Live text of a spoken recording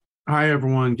Hi,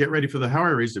 everyone. Get ready for the How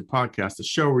I Raised It podcast, the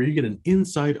show where you get an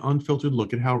inside, unfiltered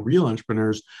look at how real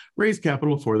entrepreneurs raise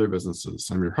capital for their businesses.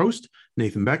 I'm your host,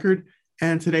 Nathan Beckard,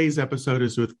 and today's episode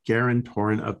is with Garen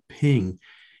Toren of Ping.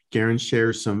 Garen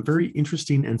shares some very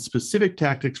interesting and specific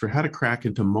tactics for how to crack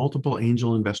into multiple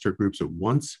angel investor groups at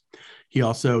once. He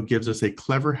also gives us a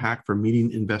clever hack for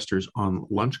meeting investors on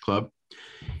Lunch Club.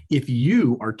 If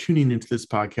you are tuning into this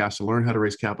podcast to learn how to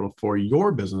raise capital for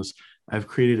your business, I've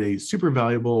created a super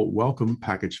valuable welcome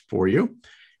package for you.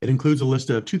 It includes a list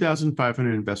of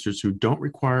 2,500 investors who don't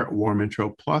require a warm intro,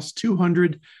 plus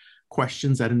 200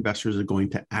 questions that investors are going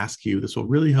to ask you. This will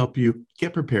really help you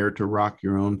get prepared to rock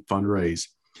your own fundraise.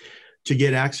 To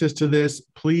get access to this,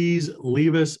 please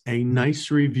leave us a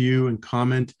nice review and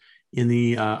comment in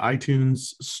the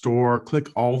iTunes store. Click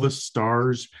all the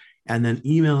stars and then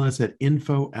email us at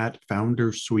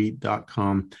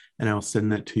info@foundersuite.com, and I'll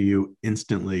send that to you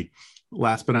instantly.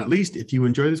 Last but not least, if you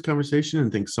enjoy this conversation and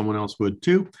think someone else would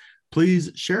too, please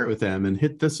share it with them and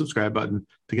hit the subscribe button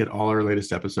to get all our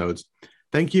latest episodes.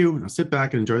 Thank you. Now sit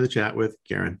back and enjoy the chat with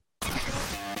Garen.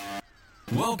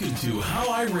 Welcome to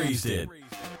How I Raised It,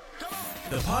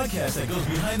 the podcast that goes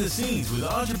behind the scenes with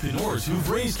entrepreneurs who've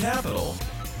raised capital.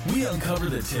 We uncover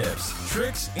the tips,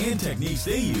 tricks, and techniques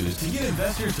they use to get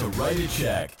investors to write a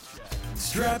check.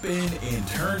 Strap in and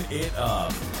turn it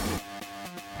up.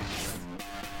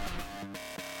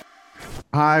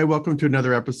 Hi, welcome to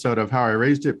another episode of How I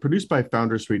Raised It, produced by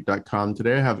foundersuite.com.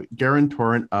 Today I have Garen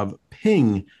Toren of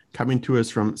Ping coming to us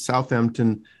from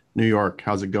Southampton, New York.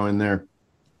 How's it going there?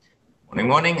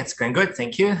 Morning. It's going good.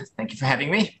 Thank you. Thank you for having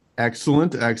me.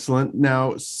 Excellent.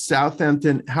 Now,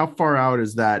 Southampton, how far out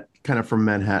is that kind of from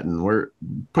Manhattan?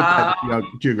 Put that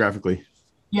geographically.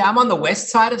 Yeah, I'm on the west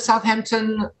side of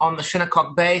Southampton on the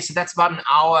Shinnecock Bay. So that's about an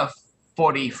hour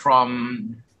 40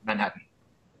 from Manhattan.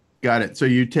 Got it. So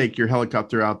you take your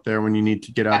helicopter out there when you need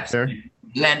to get out there?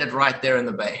 Landed right there in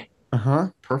the bay.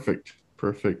 Perfect.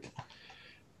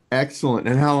 Excellent.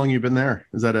 And how long have you been there?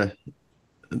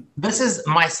 This is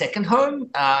my second home.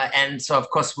 And so, of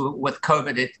course, with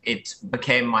COVID, it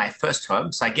became my first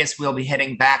home. So I guess we'll be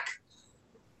heading back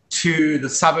to the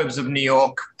suburbs of New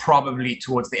York, probably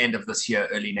towards the end of this year,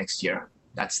 early next year.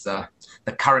 That's the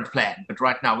current plan. But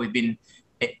right now we've been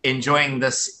enjoying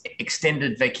this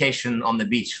extended vacation on the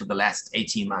beach for the last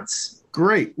 18 months.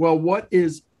 Great. Well, what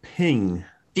is Ping?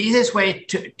 The easiest way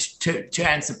to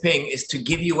answer Ping is to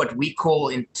give you what we call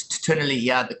internally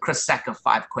here the Chris Sacca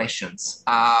 5 questions.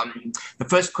 The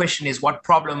first question is, what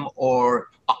problem or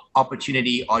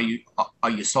opportunity are you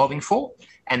solving for?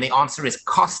 And the answer is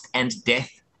cost and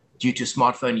death due to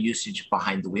smartphone usage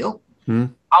behind the wheel.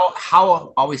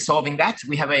 How are we solving that?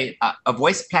 We have a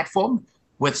voice platform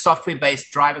with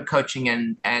software-based driver coaching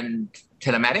and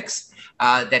telematics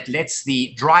that lets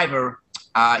the driver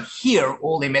hear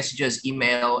all their messages,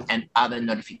 email, and other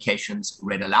notifications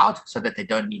read aloud so that they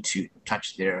don't need to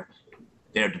touch their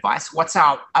device. What's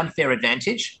our unfair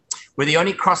advantage? We're the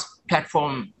only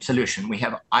cross-platform solution. We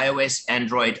have iOS,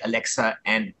 Android, Alexa,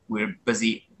 and we're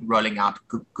busy rolling out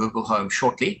Google Home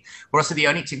shortly. We're also the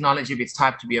only technology of its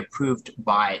type to be approved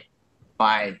by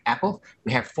Apple.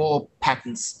 We have 4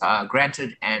 patents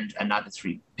granted and another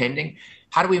 3 pending.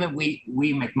 How do we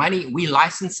make money? We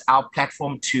license our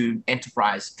platform to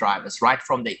enterprise drivers, right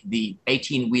from the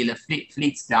 18-wheeler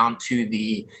fleets down to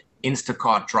the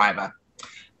Instacart driver.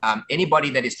 Anybody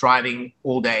that is driving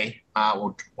all day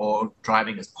or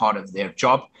driving as part of their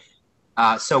job.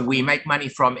 So we make money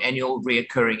from annual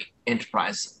reoccurring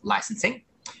enterprise licensing.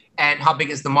 And how big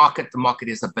is the market? The market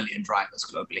is 1 billion drivers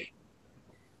globally.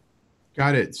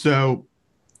 Got it. So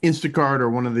Instacart or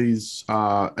one of these,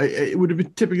 it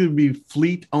would typically be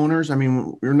fleet owners. I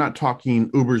mean, we're not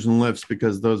talking Ubers and Lyfts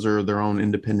because those are their own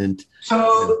independent.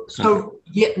 Uber,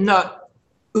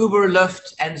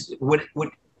 Lyft, and would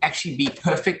actually be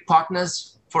perfect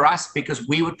partners for us because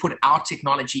we would put our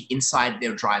technology inside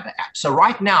their driver app. So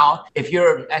right now, if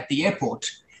you're at the airport,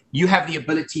 you have the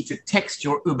ability to text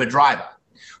your Uber driver.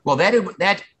 Well,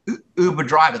 that Uber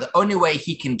driver, the only way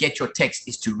he can get your text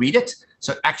is to read it.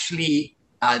 So actually,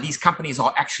 these companies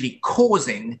are actually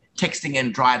causing texting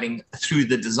and driving through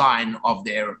the design of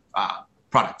their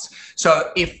products.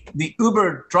 So if the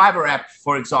Uber driver app,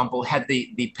 for example, had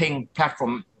the Ping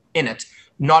platform in it,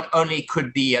 not only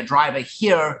could the driver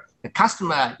hear the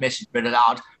customer message read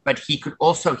aloud, but he could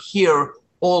also hear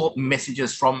all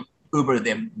messages from Uber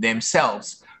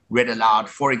themselves read aloud.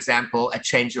 For example, a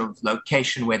change of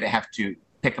location where they have to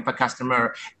pick up a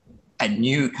customer, a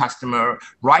new customer.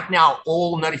 Right now,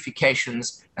 all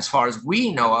notifications, as far as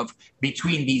we know of,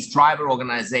 between these driver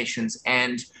organizations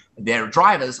and their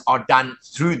drivers are done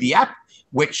through the app.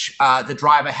 which the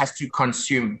driver has to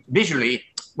consume visually,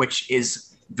 which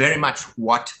is very much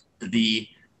what the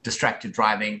distracted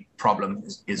driving problem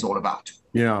is all about.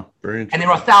 Yeah, very interesting. And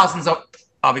there are thousands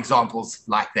of examples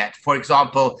like that. For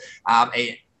example,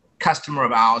 a customer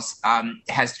of ours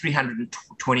has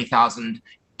 320,000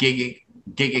 gig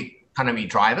economy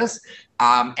drivers,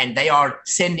 and they are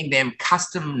sending them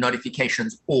custom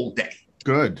notifications all day.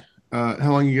 Good.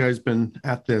 How long you guys been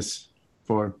at this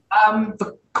for?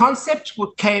 The concept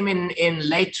came in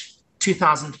late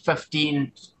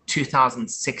 2015,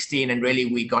 2016, and really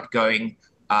we got going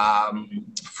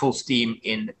full steam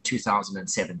in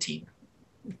 2017.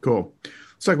 Cool.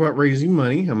 Let's talk about raising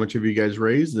money. How much have you guys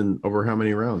raised and over how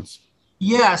many rounds?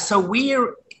 Yeah, so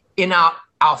we're in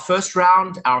our first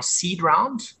round, our seed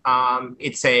round.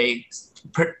 It's a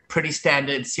pretty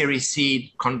standard Series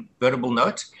C convertible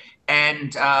note.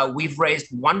 And we've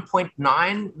raised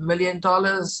 $1.9 million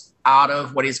out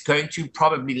of what is going to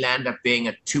probably land up being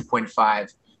a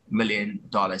 $2.5 million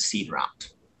seed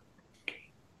round.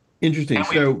 Interesting.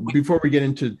 So before we get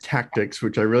into tactics,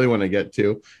 which I really want to get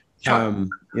to, sure.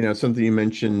 Something you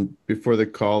mentioned before the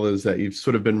call is that you've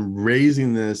sort of been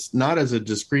raising this not as a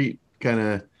discrete kind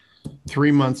of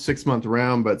 3 month, 6 month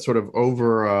round, but sort of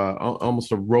over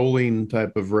almost a rolling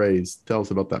type of raise. Tell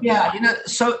us about that. Yeah,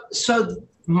 so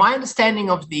my understanding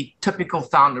of the typical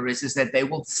founder is that they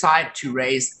will decide to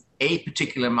raise a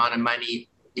particular amount of money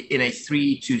in a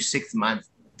 3 to 6 month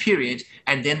period,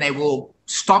 and then they will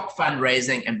stop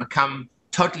fundraising and become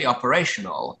totally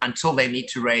operational until they need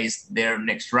to raise their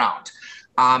next round.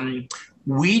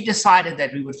 We decided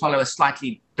that we would follow a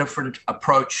slightly different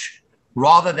approach.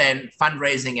 Rather than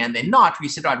fundraising and then not, we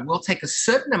said, all right, we'll take a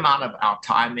certain amount of our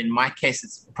time. In my case,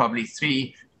 it's probably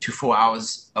 3 to 4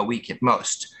 hours a week at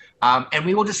most. And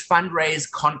we will just fundraise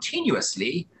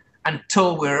continuously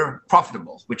until we're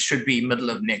profitable, which should be middle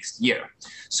of next year.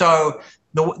 So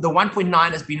the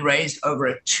 1.9 has been raised over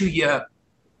a 2-year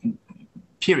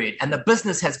period, and the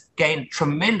business has gained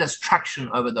tremendous traction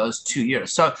over those 2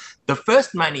 years. So the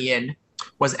first money in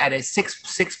was at a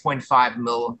 6.5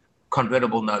 mil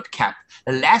convertible note cap.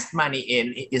 The last money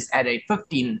in is at a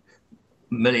 $15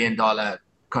 million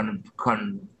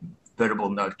convertible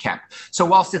note cap. So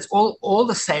whilst it's all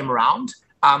the same round,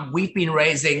 we've been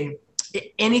raising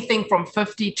anything from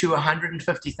 50 to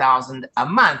 150,000 a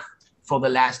month for the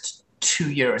last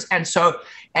 2 years.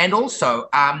 And also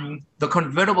the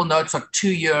convertible notes are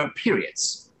 2-year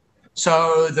periods.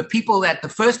 So the people that the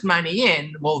first money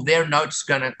in, well, their note's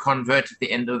going to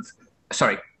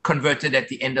converted at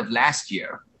the end of last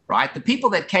year, right? The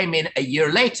people that came in a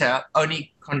year later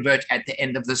only convert at the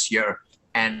end of this year,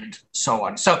 and so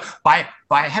on. So by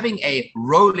having a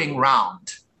rolling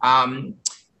round,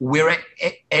 we're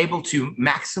able to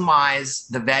maximize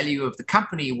the value of the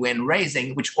company when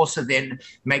raising, which also then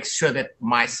makes sure that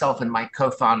myself and my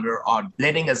co-founder are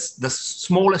letting us the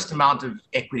smallest amount of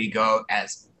equity go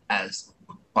as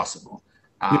possible.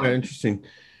 Yeah, interesting.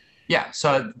 Yeah.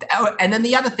 So, and then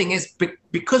the other thing is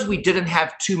because we didn't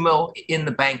have 2 mil in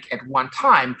the bank at one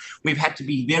time, we've had to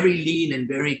be very lean and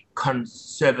very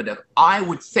conservative. I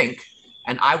would think,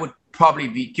 and I would probably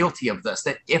be guilty of this,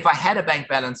 that if I had a bank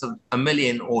balance of $1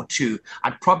 million or $2 million,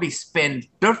 I'd probably spend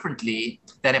differently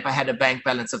than if I had a bank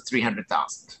balance of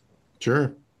 300,000.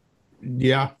 Sure.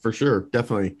 Yeah, for sure.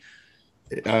 Definitely.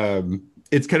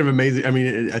 It's kind of amazing. I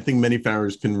mean, I think many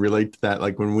founders can relate to that.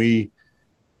 Like when we,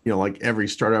 like every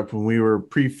startup, when we were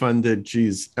pre-funded,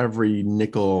 geez, every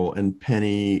nickel and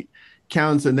penny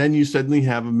counts. And then you suddenly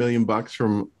have $1 million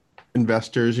from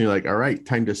investors and you're like, all right,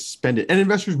 time to spend it. And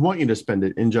investors want you to spend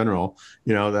it in general.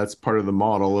 That's part of the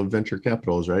model of venture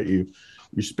capitals, right? You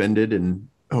spend it and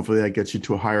hopefully that gets you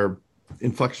to a higher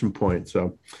inflection point.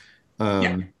 So,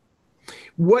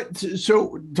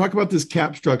 So talk about this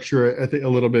cap structure, I think, a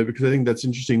little bit, because I think that's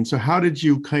interesting. So how did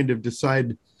you kind of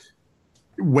decide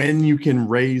when you can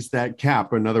raise that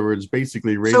cap? In other words,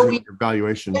 basically raising your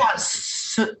valuation. Yeah.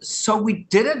 So we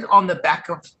did it on the back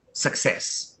of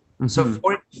success. Mm-hmm. So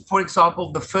for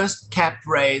example, the first cap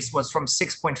raise was from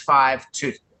 6.5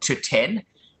 to 10.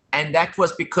 And that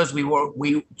was because we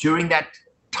during that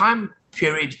time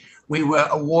period, we were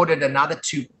awarded another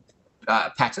 2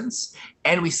 patents,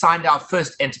 and we signed our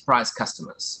first enterprise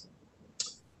customers.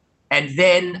 And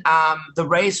then the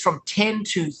raise from 10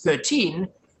 to 13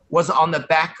 was on the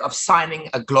back of signing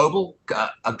a global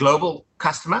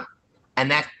customer,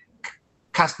 and that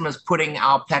customer's putting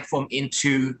our platform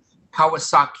into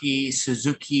Kawasaki,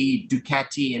 Suzuki,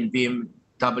 Ducati, and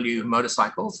BMW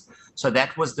motorcycles. So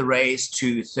that was the raise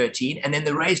to 13. And then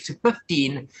the raise to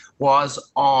 15 was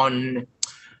on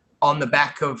on the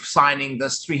back of signing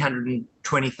this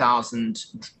 320,000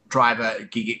 driver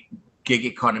gig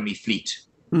economy fleet,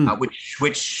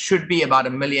 which should be about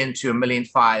 $1 million to $1.5 million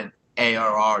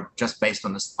ARR just based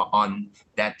on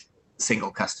that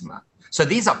single customer. So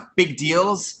these are big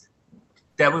deals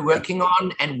that we're working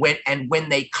on, and when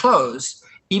they close,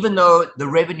 even though the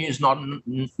revenue is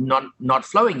not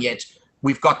flowing yet,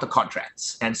 we've got the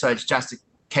contracts, and so it's just a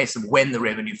case of when the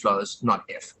revenue flows, not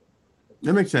if.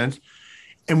 That makes sense.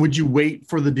 And would you wait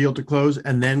for the deal to close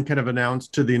and then kind of announce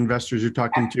to the investors you're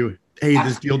talking to, hey,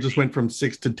 this deal just went from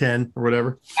 6 to 10 or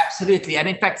whatever? Absolutely. And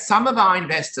in fact, some of our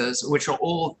investors, which are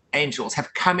all angels,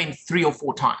 have come in 3 or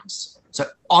 4 times. So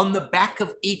on the back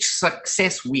of each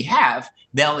success we have,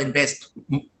 they'll invest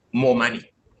more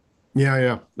money.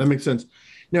 Yeah, that makes sense.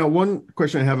 Now, one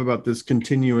question I have about this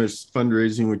continuous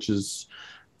fundraising, which is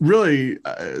really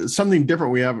something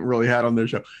different we haven't really had on this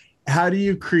show. How do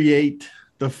you create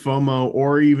the FOMO,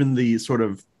 or even the sort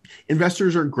of,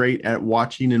 investors are great at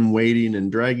watching and waiting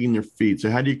and dragging their feet.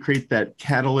 So how do you create that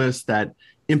catalyst, that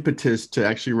impetus to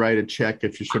actually write a check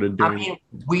if you're sort of doing? I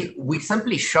mean, we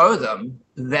simply show them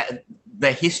that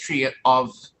the history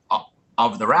of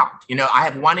the round. You know, I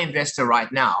have one investor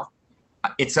right now.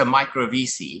 It's a micro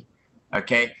VC,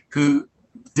 okay, who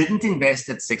didn't invest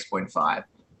at 6.5,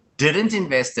 didn't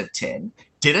invest at 10,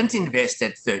 didn't invest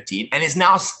at 13, and is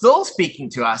now still speaking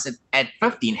to us at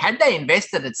 15. Had they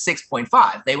invested at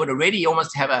 6.5, they would already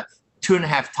almost have a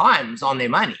 2.5 times on their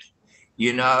money,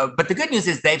 you know. But the good news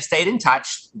is they've stayed in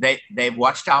touch. They've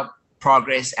watched our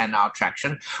progress and our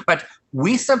traction. But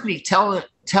we simply tell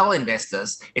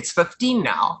investors it's 15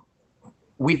 now.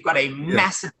 We've got a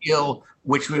massive deal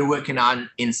which we're working on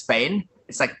in Spain.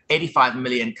 It's like 85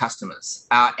 million customers,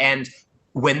 and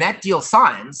when that deal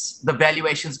signs, the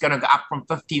valuation is going to go up from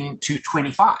 15 to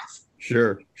 25.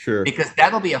 Sure. Because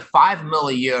that'll be a $5 million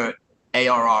a year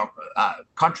ARR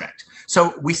contract.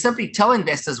 So we simply tell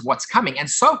investors what's coming. And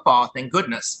so far, thank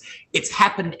goodness, it's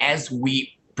happened as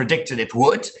we predicted it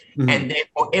would. Mm-hmm. And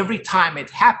therefore, every time it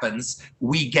happens,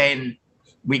 we gain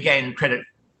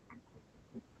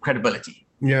credibility.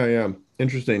 Yeah.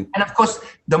 Interesting. And of course,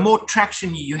 the more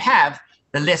traction you have,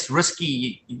 the less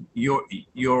risky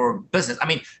your business. I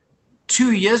mean,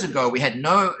 2 years ago, we had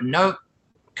no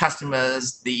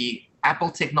customers. The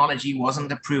Apple technology wasn't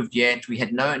approved yet. We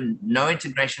had no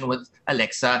integration with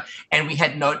Alexa, and we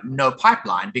had no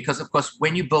pipeline, because, of course,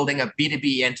 when you're building a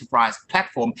B2B enterprise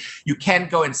platform, you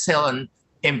can't go and sell an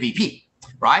MVP,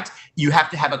 right? You have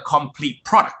to have a complete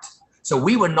product. So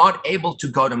we were not able to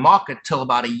go to market till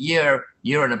about a year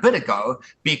and a bit ago,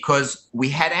 because we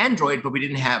had Android, but we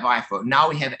didn't have iPhone. Now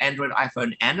we have Android,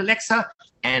 iPhone, and Alexa,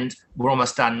 and we're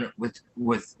almost done with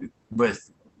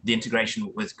the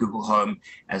integration with Google Home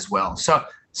as well. So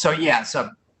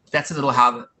that's a little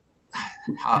how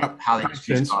the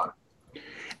industry started.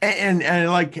 And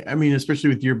I mean, especially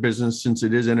with your business, since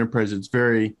it is enterprise, it's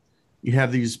very, you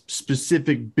have these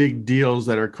specific big deals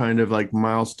that are kind of like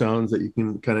milestones that you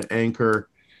can kind of anchor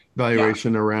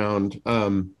valuation around.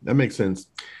 That makes sense.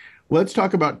 Let's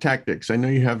talk about tactics. I know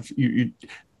you have, you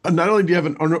not only do you have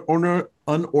an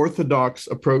unorthodox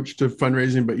approach to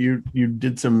fundraising, but you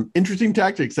did some interesting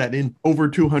tactics that in over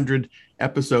 200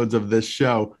 episodes of this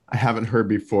show I haven't heard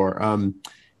before.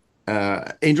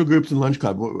 Angel groups and Lunch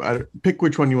Club. Pick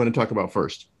which one you want to talk about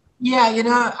first.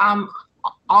 Yeah,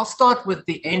 I'll start with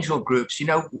the angel groups. You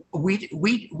know,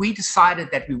 we decided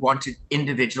that we wanted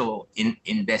individual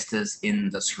investors in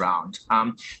this round,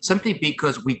 simply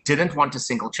because we didn't want a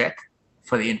single check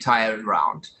for the entire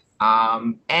round,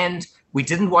 and we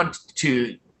didn't want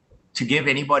to give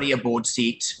anybody a board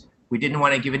seat. We didn't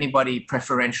want to give anybody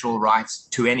preferential rights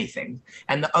to anything,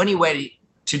 and the only way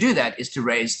to do that is to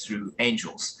raise through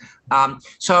angels.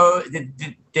 So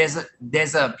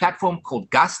there's a platform called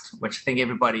Gust, which I think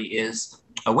everybody is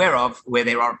aware of, where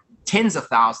there are tens of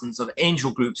thousands of angel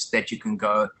groups that you can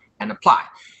go and apply.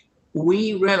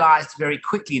 We realized very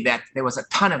quickly that there was a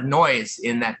ton of noise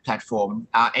in that platform,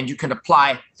 and you can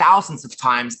apply thousands of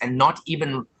times and not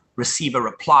even receive a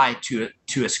reply to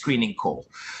a screening call.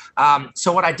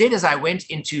 So what I did is I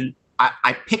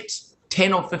picked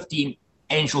 10 or 15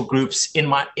 angel groups in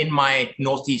my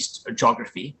Northeast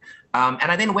geography,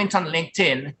 and I then went on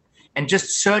LinkedIn and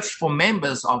just searched for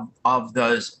members of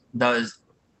those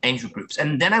angel groups,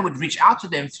 and then I would reach out to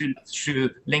them through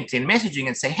LinkedIn messaging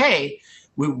and say, hey,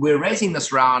 we're raising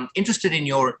this round, interested in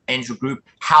your angel group,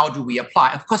 how do we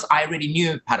apply? Of course, I already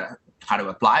knew how to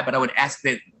apply, but I would ask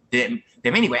them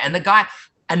anyway. And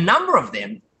a number of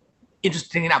them,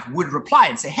 interesting enough, would reply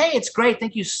and say, hey, it's great,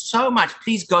 thank you so much,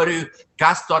 please go to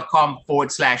gust.com/angel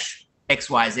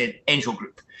XYZ angel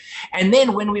group. And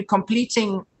then when we're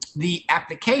completing the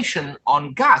application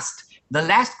on Gust, the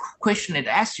last question it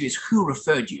asks you is who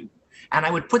referred you? And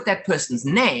I would put that person's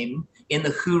name in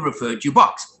the who referred you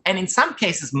box. And in some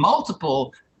cases,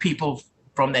 multiple people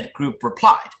from that group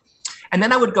replied. And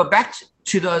then I would go back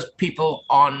to those people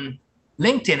on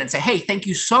LinkedIn and say, hey, thank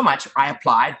you so much. I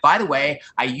applied. By the way,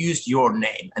 I used your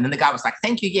name. And then the guy was like,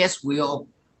 thank you. Yes, we'll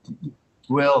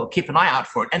keep an eye out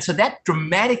for it. And so that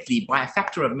dramatically, by a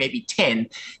factor of maybe 10,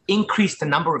 increased the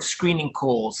number of screening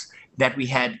calls that we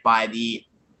had by the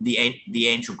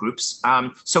angel groups.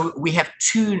 So we have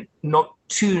two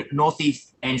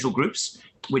Northeast angel groups,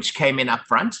 which came in up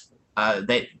front.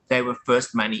 They were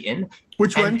first money in.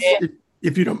 Which ones?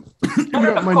 If you don't,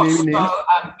 mind naming names.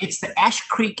 It's the Ash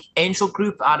Creek Angel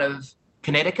Group out of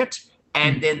Connecticut,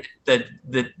 and then the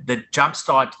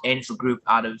Jumpstart Angel Group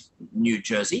out of New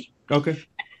Jersey. Okay.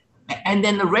 And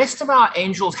then the rest of our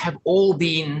angels have all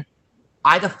been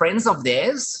either friends of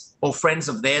theirs or friends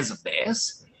of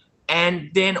theirs,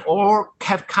 and then or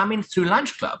have come in through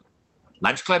Lunch Club.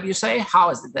 Lunch Club, you say?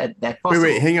 How is that possible?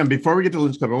 Wait, hang on. Before we get to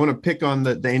Lunch Club, I want to pick on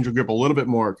the angel group a little bit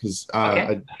more because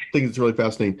I think it's really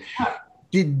fascinating.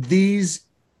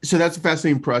 So that's a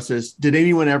fascinating process. Did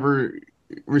anyone ever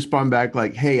respond back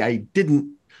like, hey, I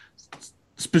didn't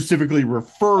specifically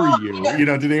refer you?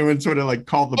 Did anyone sort of like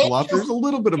call the bluff? There's a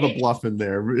little bit of a bluff in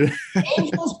there.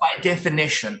 Angels, by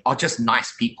definition, are just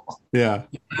nice people. Yeah.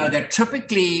 They're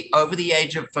typically over the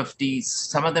age of 50s,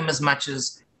 some of them as much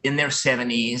as in their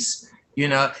 70s.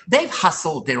 They've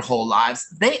hustled their whole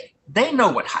lives. They know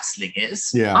what hustling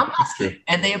is. Yeah, I'm hustling.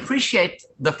 And they appreciate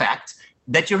the fact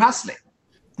that you're hustling.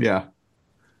 Yeah,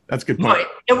 that's a good point.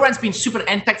 Everyone's been super.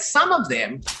 In fact, some of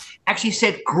them actually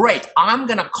said, great, I'm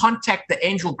going to contact the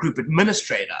angel group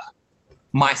administrator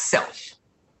myself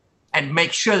and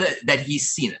make sure that he's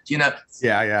seen it.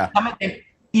 Yeah. Some of them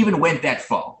even went that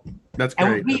far. That's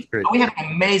great. We have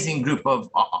an amazing group of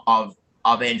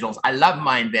angels. I love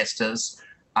my investors.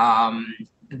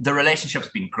 The relationship's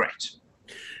been great.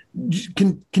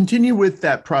 Continue with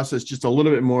that process just a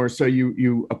little bit more. So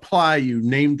you apply, you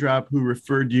name drop who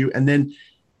referred you, and then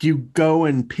do you go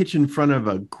and pitch in front of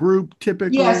a group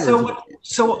typically? Yeah.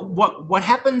 So what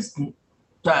happens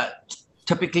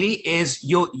typically is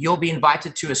you'll be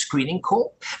invited to a screening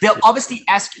call. They'll obviously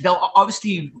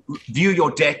view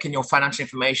your deck and your financial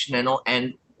information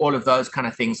and all of those kind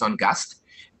of things on Gust,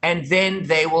 and then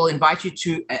they will invite you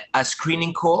to a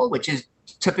screening call, which is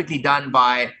typically done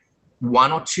by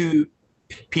one or two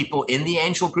people in the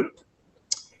angel group.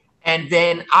 And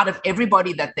then out of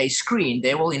everybody that they screen,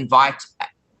 they will invite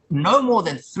no more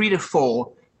than 3 to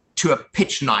 4 to a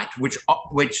pitch night, which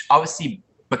obviously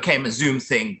became a Zoom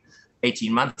thing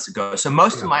 18 months ago. So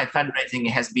most of my fundraising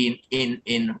has been in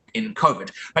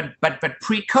COVID. But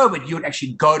pre-COVID, you would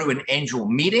actually go to an angel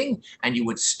meeting and you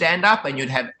would stand up and you'd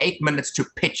have 8 minutes to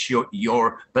pitch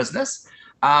your business.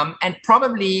 And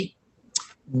probably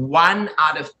 1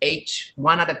 out of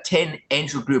 10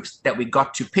 angel groups that we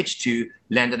got to pitch to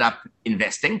landed up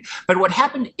investing. But what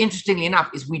happened, interestingly enough,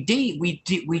 is we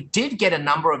did get a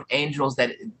number of angels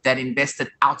that invested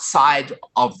outside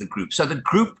of the group. So the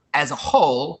group as a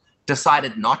whole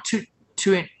decided not to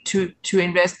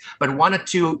invest, but 1 or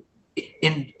 2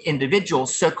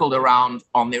 individuals circled around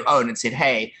on their own and said,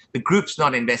 hey, the group's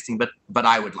not investing, but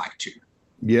I would like to.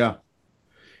 Yeah,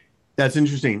 that's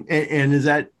interesting. And is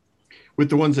that with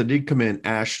the ones that did come in,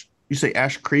 you say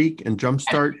Ash Creek and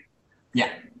Jumpstart? Yeah.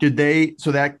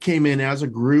 So that came in as a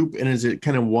group, and is it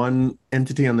kind of one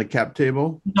entity on the cap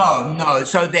table? No.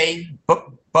 So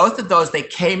both of those, they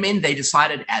came in, they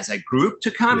decided as a group to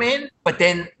come in, but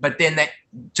then that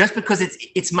just because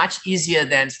it's much easier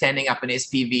than standing up an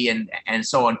SPV and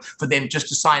so on for them just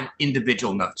to sign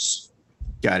individual notes.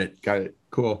 Got it.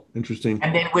 Cool. Interesting.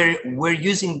 And then we're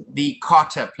using the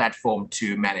Carter platform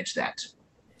to manage that.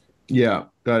 Yeah,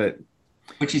 got it.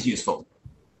 Which is useful.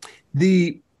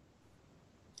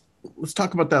 Let's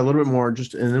talk about that a little bit more, and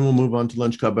then we'll move on to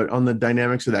Lunch Club. But on the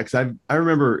dynamics of that, because I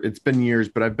remember it's been years,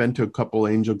 but I've been to a couple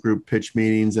angel group pitch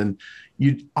meetings, and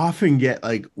you often get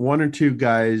like 1 or 2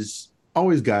 guys,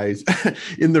 always guys,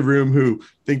 in the room who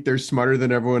think they're smarter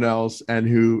than everyone else, and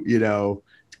who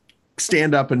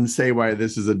stand up and say why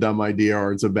this is a dumb idea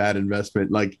or it's a bad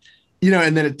investment,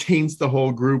 and then it taints the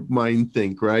whole group mind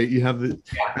think, right? You have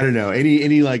I don't know,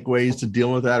 any like ways to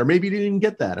deal with that, or maybe you didn't even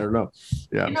get that. I don't know.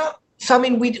 Yeah. So I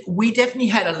mean, we definitely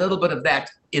had a little bit of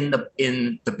that in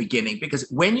the beginning, because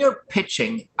when you're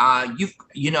pitching, you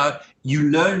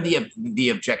learn the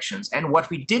objections. And what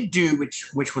we did do,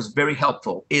 which was very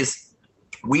helpful, is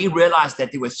we realized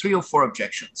that there were 3 or 4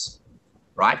 objections.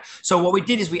 right? So what we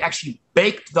did is we actually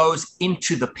baked those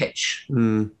into the pitch.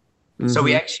 Mm-hmm. So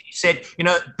we actually said,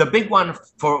 the big one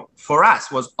for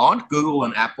us was, aren't Google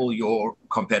and Apple your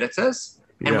competitors?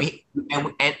 And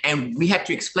we had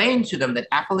to explain to them that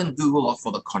Apple and Google are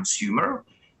for the consumer.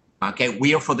 Okay,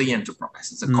 we are for the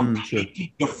enterprise. It's a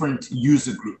completely different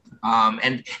user group.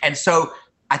 And so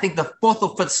I think the fourth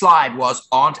or fifth slide was,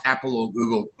 aren't Apple or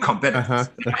Google competitors?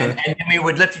 And we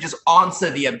would literally just answer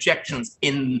the objections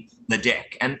in the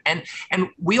deck. And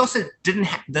we also didn't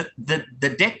have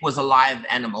the deck was a live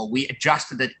animal. We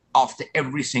adjusted it after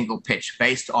every single pitch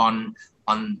based on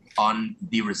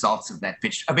the results of that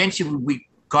pitch. Eventually we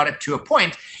got it to a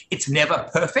point. It's never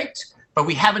perfect, but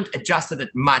we haven't adjusted it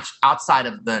much outside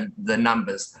of the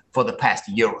numbers for the past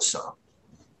year or so.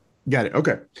 Got it.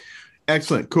 Okay.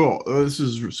 Excellent. Cool. This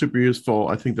is super useful.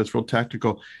 I think that's real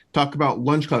tactical. Talk about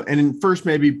Lunch Club. And first,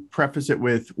 maybe preface it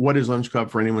with, what is Lunch Club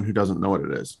for anyone who doesn't know what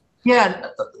it is? Yeah.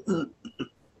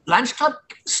 Lunch Club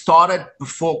started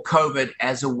before COVID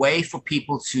as a way for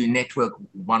people to network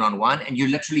one-on-one, and you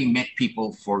literally met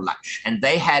people for lunch. And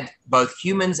they had both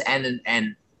humans and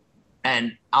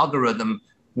an algorithm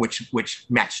which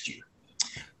matched you.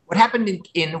 What happened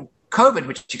in COVID,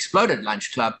 which exploded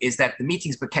Lunch Club, is that the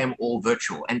meetings became all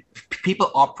virtual, and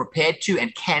people are prepared to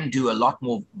and can do a lot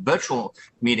more virtual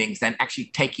meetings than actually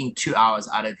taking 2 hours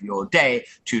out of your day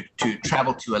to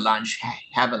travel to a lunch,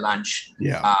 have a lunch,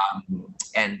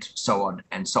 and so on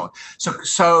and so on.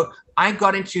 So I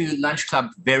got into Lunch Club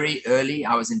very early.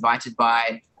 I was invited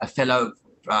by a fellow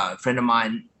friend of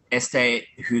mine, Estee,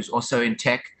 who's also in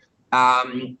tech,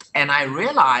 and I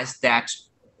realized that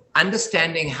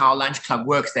understanding how Lunch Club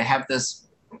works, they have this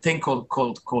thing called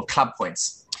club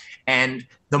points. And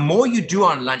the more you do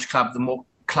on Lunch Club, the more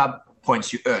club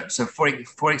points you earn. So for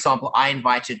example, I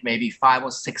invited maybe 500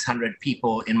 or 600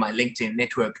 people in my LinkedIn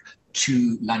network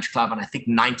to Lunch Club, and I think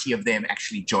 90 of them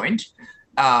actually joined.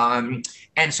 And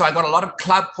so I got a lot of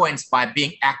club points by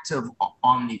being active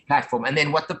on the platform. And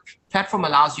then what the platform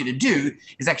allows you to do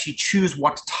is actually choose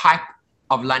what type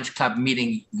of Lunch Club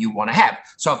meeting you want to have.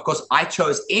 So of course I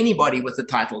chose anybody with the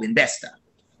title investor.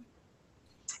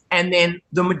 And then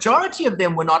the majority of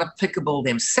them were not applicable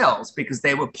themselves because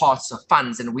they were parts of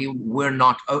funds, and we were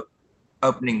not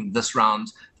opening this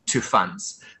round to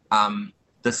funds.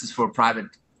 This is for private.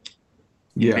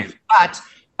 But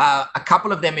a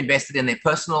couple of them invested in their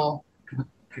personal,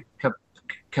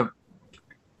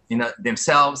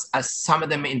 themselves. Some of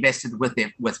them invested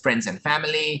with friends and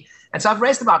family. And so I've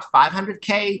raised about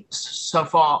 500K so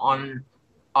far on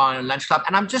Lunch Club,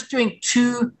 and I'm just doing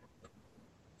 2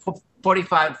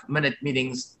 45-minute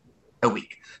meetings a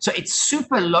week. So it's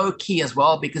super low key as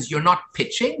well, because you're not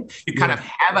pitching. You kind of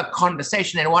have a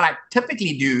conversation. And what I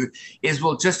typically do is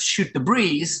we'll just shoot the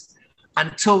breeze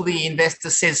until the investor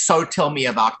says, so tell me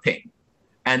about Ping.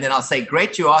 And then I'll say,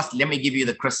 great, you asked. Let me give you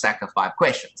the Chris Sacca 5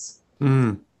 questions.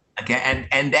 Okay,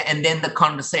 and then the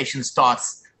conversation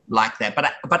starts like that.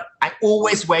 But I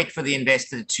always wait for the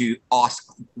investor to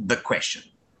ask the question.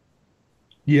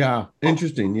 Yeah,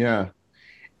 interesting. Yeah.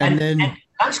 And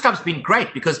Lunch Club's been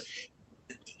great because,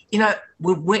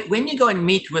 when you go and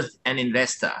meet with an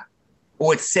investor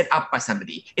or it's set up by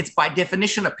somebody, it's by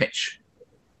definition a pitch.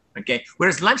 Okay.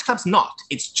 Whereas Lunch Club's not.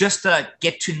 It's just a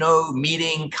get to know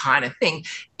meeting kind of thing.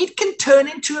 It can turn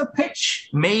into a pitch,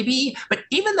 maybe, but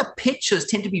even the pitches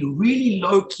tend to be really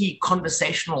low key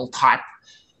conversational type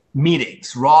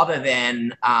meetings rather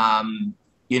than,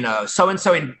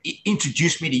 so-and-so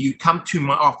introduced me to you, come to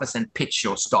my office and pitch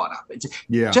your startup. It's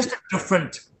just a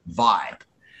different vibe.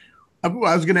 I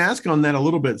was going to ask on that a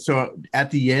little bit. So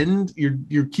at the end,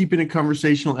 you're keeping it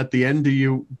conversational. At the end, do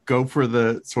you go for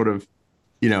the sort of,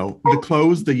 the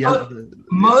close,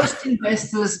 most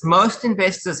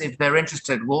investors, if they're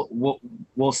interested,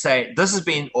 will say, this has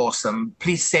been awesome.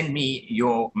 Please send me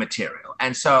your material.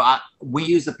 And so we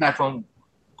use the platform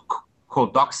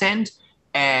called DocSend,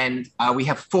 and we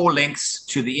have 4 links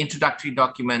to the introductory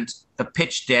document, the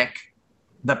pitch deck,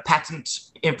 the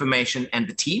patent information, and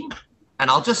the team.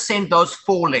 And I'll just send those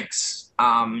 4 links.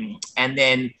 And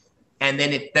then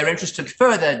if they're interested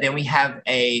further, then we have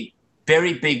a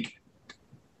very big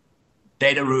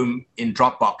data room in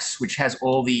Dropbox, which has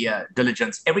all the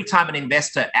diligence. Every time an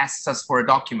investor asks us for a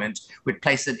document, we'd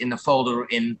place it in a folder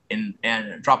in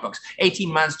Dropbox.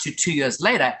 18 months to 2 years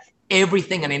later,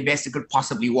 everything an investor could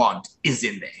possibly want is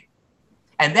in there.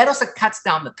 And that also cuts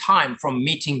down the time from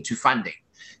meeting to funding,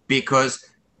 because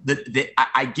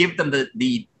I give them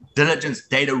the diligence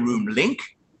data room link,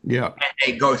 and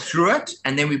they go through it,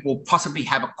 and then we will possibly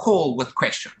have a call with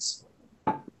questions.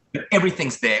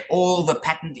 Everything's there, all the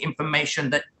patent information,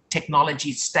 that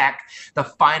technology stack, the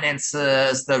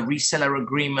finances, the reseller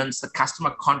agreements, the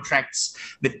customer contracts,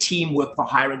 the teamwork for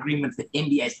hire agreements, the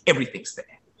NDAs, everything's there.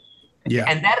 Yeah.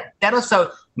 And that also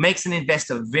makes an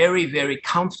investor very, very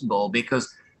comfortable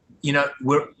because,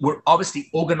 we're obviously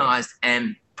organized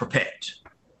and prepared.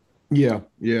 Yeah.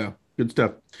 Good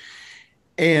stuff.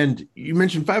 And you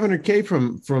mentioned 500K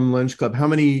from Lunch Club. How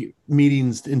many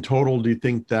meetings in total do you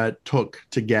think that took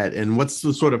to get? And what's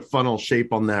the sort of funnel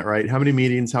shape on that, right? How many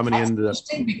meetings, how many That's ended up?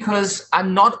 interesting because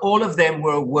not all of them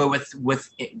were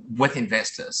with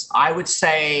investors. I would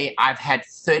say I've had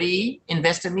 30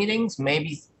 investor meetings,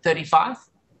 maybe 35.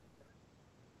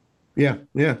 Yeah,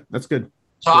 that's good.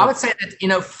 So I would say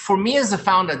that, for me as a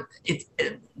founder,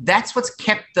 that's what's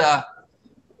kept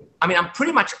I'm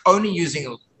pretty much only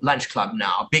using Lunch Club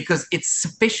now because it's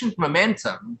sufficient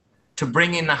momentum to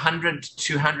bring in 100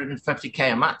 to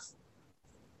 250K a month.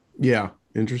 Yeah,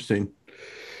 interesting.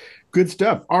 Good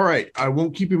stuff. All right. I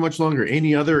won't keep you much longer.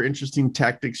 Any other interesting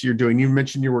tactics you're doing? You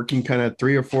mentioned you're working kind of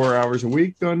 3 or 4 hours a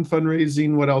week on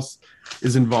fundraising. What else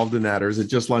is involved in that? Or is it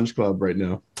just Lunch Club right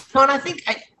now? No, and I think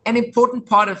an important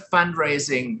part of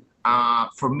fundraising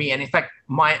for me, and in fact,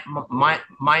 my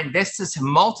investors,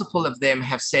 multiple of them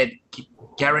have said,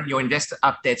 Garen, your investor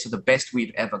updates are the best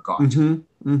we've ever got.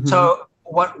 So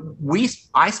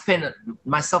I spend,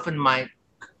 myself and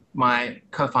my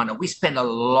co-founder, we spend a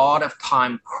lot of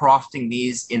time crafting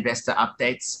these investor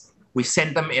updates. We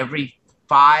send them every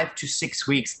 5 to 6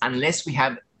 weeks, unless we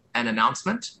have an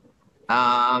announcement.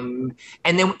 And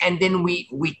then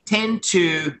we tend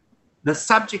to, the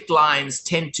subject lines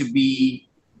tend to be,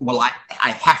 well, I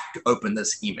have to open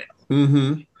this email.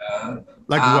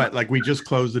 Like what? Like we just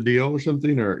closed the deal or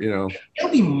something, or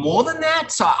It'll be more than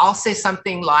that. So I'll say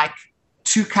something like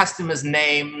 2 customers'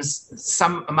 names,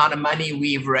 some amount of money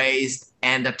we've raised,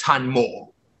 and a ton more.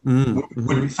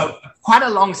 So quite a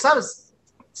long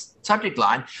subject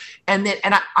line. And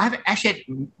I've actually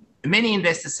had many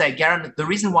investors say, Garen, the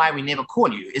reason why we never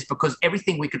call you is because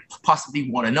everything we could possibly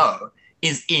want to know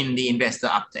is in the investor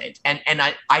update. And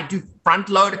I do front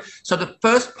load. So the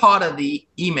first part of the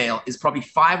email is probably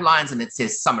 5 lines and it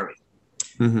says summary.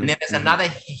 And then there's another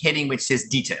heading which says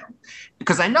detail.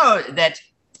 Because I know that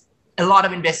a lot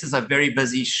of investors are very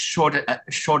busy, short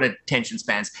attention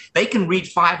spans. They can read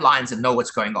 5 lines and know what's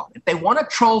going on. If they want to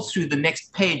troll through the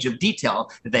next page of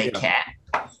detail, they can.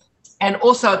 And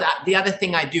also the other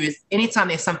thing I do is anytime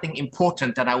there's something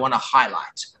important that I want to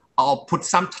highlight, I'll put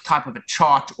some type of a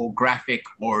chart or graphic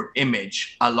or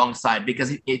image alongside,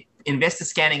 because if investors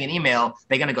scanning an email,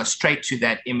 they're going to go straight to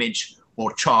that image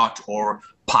or chart or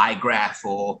pie graph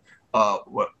or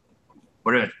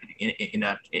whatever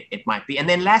it might be. And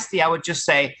then lastly, I would just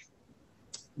say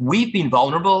we've been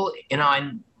vulnerable in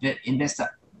our investor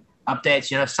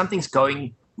updates. If something's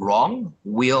going wrong,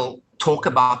 we'll talk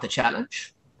about the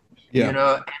challenge.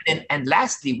 And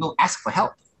lastly, we'll ask for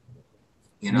help.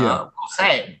 We'll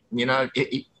say,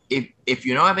 if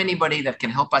you know of anybody that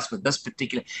can help us with this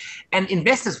particular, and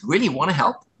investors really want to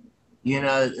help,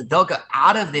 they'll go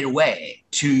out of their way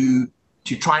to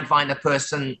try and find a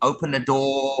person, open a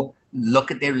door,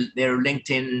 look at their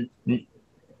LinkedIn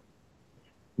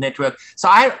network. So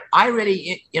I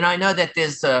really, I know that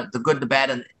there's the good, the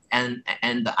bad, and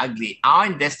the ugly. Our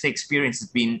investor experience has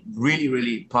been really,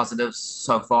 really positive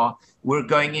so far. We're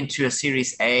going into a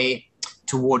Series A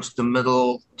towards the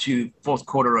middle to fourth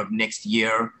quarter of next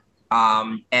year.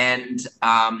 And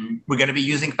we're going to be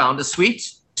using Founder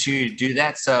Suite to do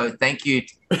that. So thank you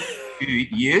to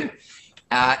you.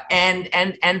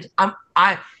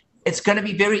 It's going to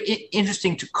be very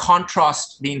interesting to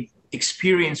contrast the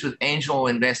experience with angel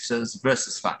investors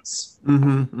versus funds.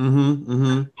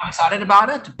 I'm excited about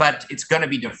it, but it's going to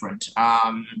be different.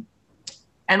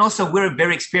 And also, we're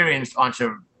very experienced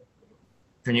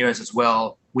entrepreneurs as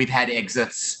well. We've had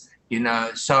exits,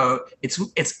 so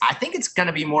I think it's going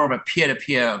to be more of a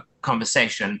peer-to-peer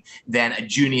conversation than a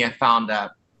junior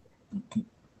founder,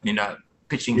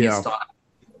 pitching his startup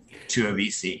to a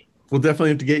VC. We'll definitely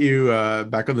have to get you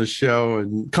back on the show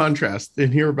and contrast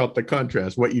and hear about the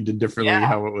contrast, what you did differently,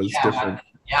 how it was different.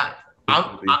 Yeah,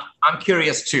 I'm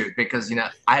curious too, because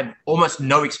I have almost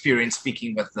no experience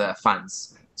speaking with the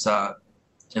funds, so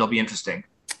it'll be interesting.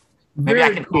 Maybe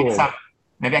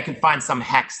I can find some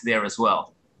hacks there as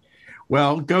well.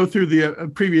 Well, go through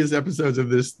the previous episodes of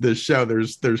this show.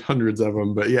 There's hundreds of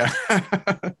them, but yeah.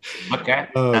 Okay,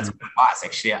 that's good advice,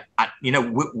 actually.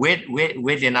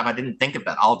 Weirdly enough, I didn't think of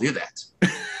that. I'll do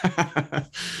that.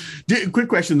 Quick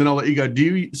question, then I'll let you go. Do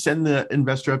you send the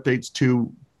investor updates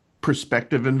to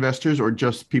prospective investors or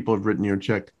just people who've written your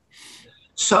check?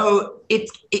 So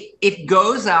it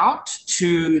goes out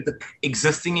to the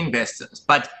existing investors,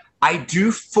 but I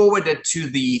do forward it to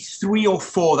the 3 or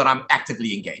 4 that I'm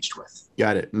actively engaged with.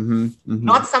 Got it.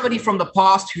 Not somebody from the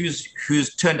past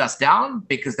who's turned us down,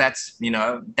 because that's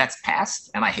past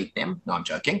and I hate them. No, I'm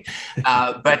joking.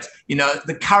 But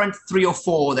the current 3 or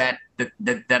 4 that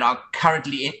are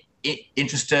currently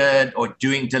interested or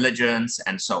doing diligence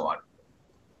and so on.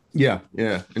 Yeah.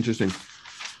 Interesting.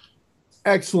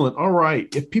 Excellent. All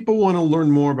right. If people want to learn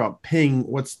more about Ping,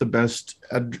 what's the best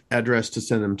address to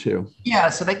send them to? Yeah,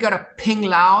 so they go to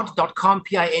pingloud.com,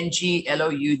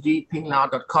 Pingloud,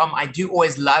 pingloud.com. I do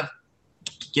always love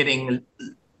getting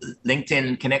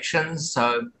LinkedIn connections.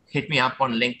 So hit me up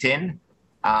on LinkedIn,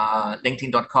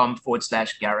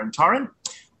 linkedin.com/Garen Torren.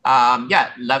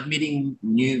 Love meeting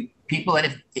new people.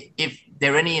 And if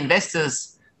there are any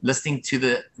investors listening to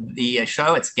the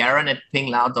show, it's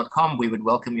Garen@pingloud.com. We would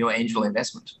welcome your angel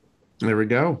investment. There we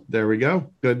go.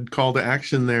 Good call to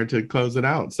action there to close it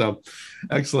out. So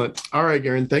excellent. All right,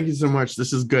 Garen, thank you so much.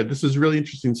 This is good. This is really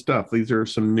interesting stuff. These are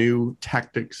some new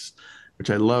tactics, which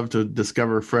I love to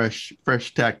discover, fresh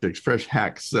tactics, fresh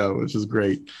hacks. So this is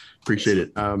great. Appreciate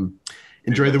it.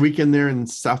 Enjoy the weekend there in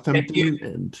Southampton,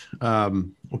 and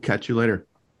we'll catch you later.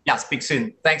 Yeah, speak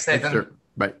soon. Thanks, Nathan. Thanks, sir.